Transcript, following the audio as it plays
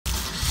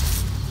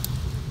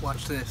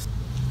Watch this.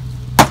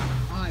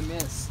 Oh, I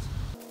missed.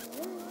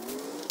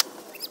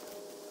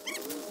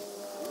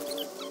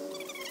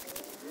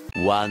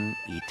 One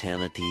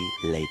eternity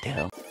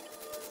later.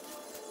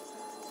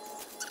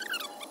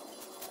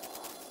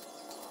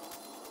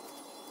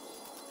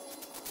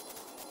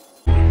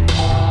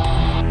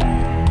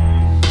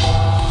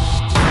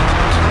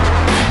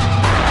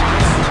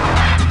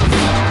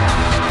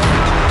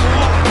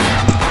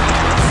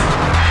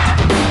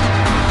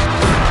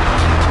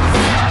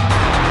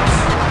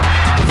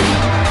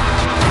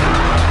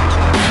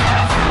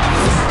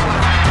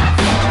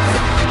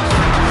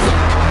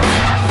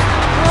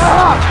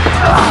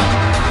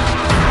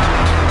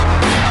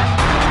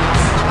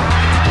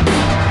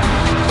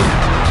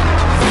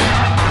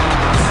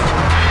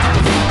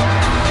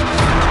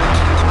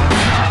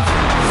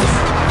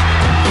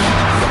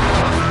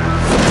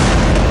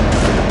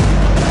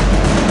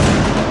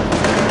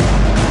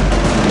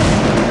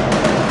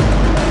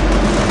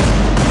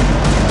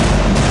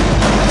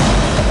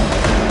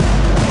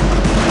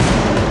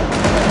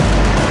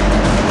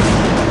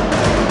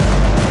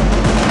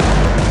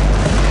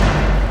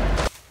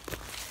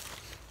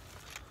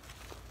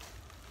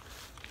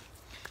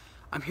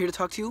 I'm here to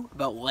talk to you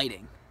about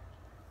lighting.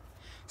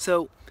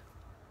 So,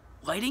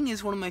 lighting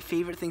is one of my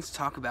favorite things to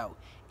talk about,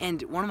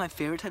 and one of my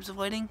favorite types of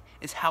lighting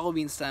is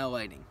Halloween style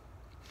lighting.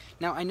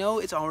 Now, I know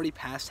it's already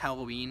past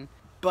Halloween,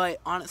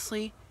 but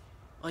honestly,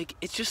 like,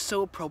 it's just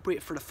so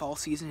appropriate for the fall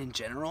season in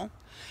general.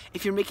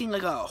 If you're making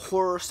like a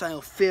horror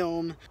style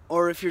film,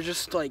 or if you're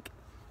just like,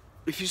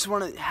 if you just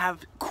want to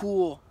have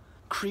cool,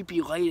 creepy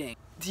lighting,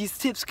 these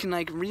tips can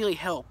like really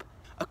help.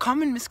 A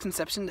common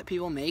misconception that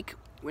people make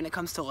when it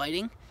comes to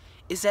lighting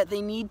is that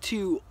they need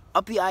to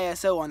up the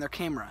ISO on their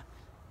camera.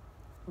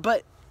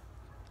 But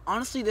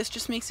honestly, this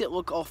just makes it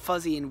look all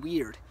fuzzy and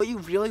weird. What you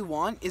really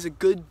want is a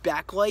good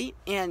backlight,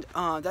 and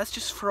that's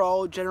just for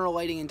all general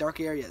lighting in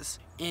dark areas.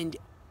 And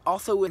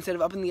also, instead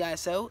of upping the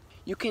ISO,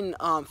 you can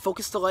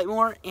focus the light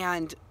more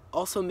and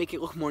also make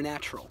it look more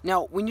natural.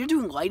 Now, when you're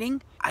doing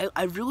lighting,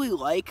 I really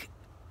like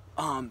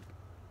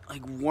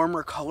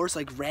warmer colors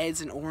like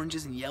reds and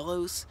oranges and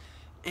yellows.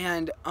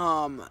 And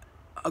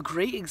a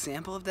great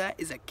example of that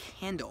is a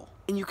candle.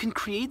 And you can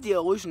create the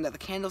illusion that the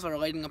candles are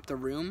lighting up the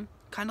room,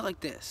 kind of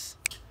like this.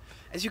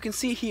 As you can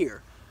see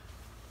here,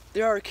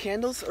 there are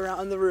candles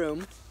around the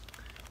room,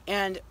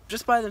 and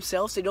just by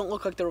themselves, they don't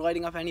look like they're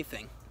lighting up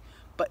anything.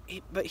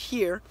 But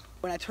here,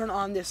 when I turn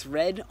on this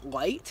red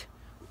light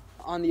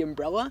on the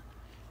umbrella,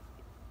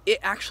 it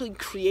actually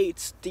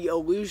creates the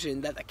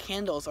illusion that the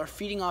candles are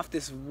feeding off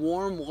this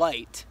warm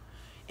light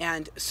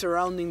and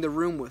surrounding the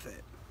room with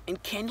it.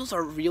 And candles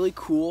are really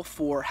cool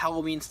for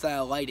Halloween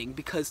style lighting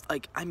because,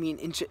 like, I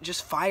mean,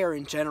 just fire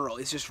in general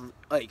is just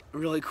like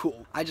really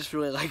cool. I just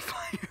really like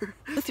fire.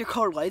 With your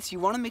colored lights, you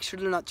want to make sure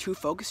they're not too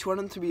focused. You want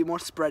them to be more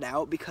spread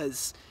out,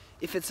 because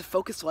if it's a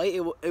focused light,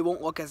 it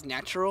won't look as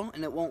natural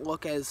and it won't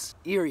look as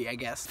eerie, I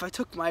guess. If I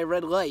took my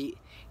red light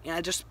and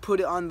I just put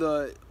it on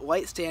the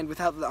light stand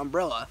without the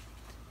umbrella,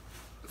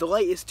 the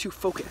light is too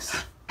focused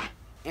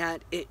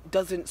and it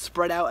doesn't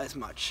spread out as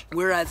much.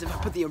 Whereas if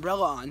I put the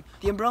umbrella on,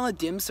 the umbrella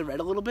dims the red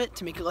a little bit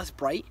to make it less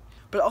bright,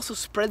 but it also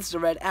spreads the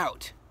red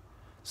out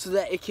so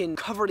that it can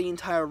cover the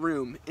entire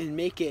room and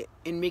make it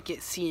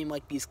seem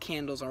like these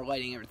candles are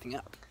lighting everything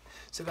up.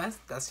 So guys,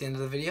 that's the end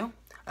of the video.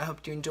 I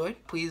hope you enjoyed.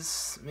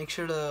 Please make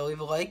sure to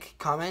leave a like,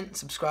 comment,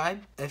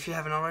 subscribe if you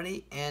haven't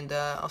already, and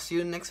I'll see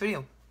you in the next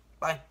video.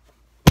 Bye.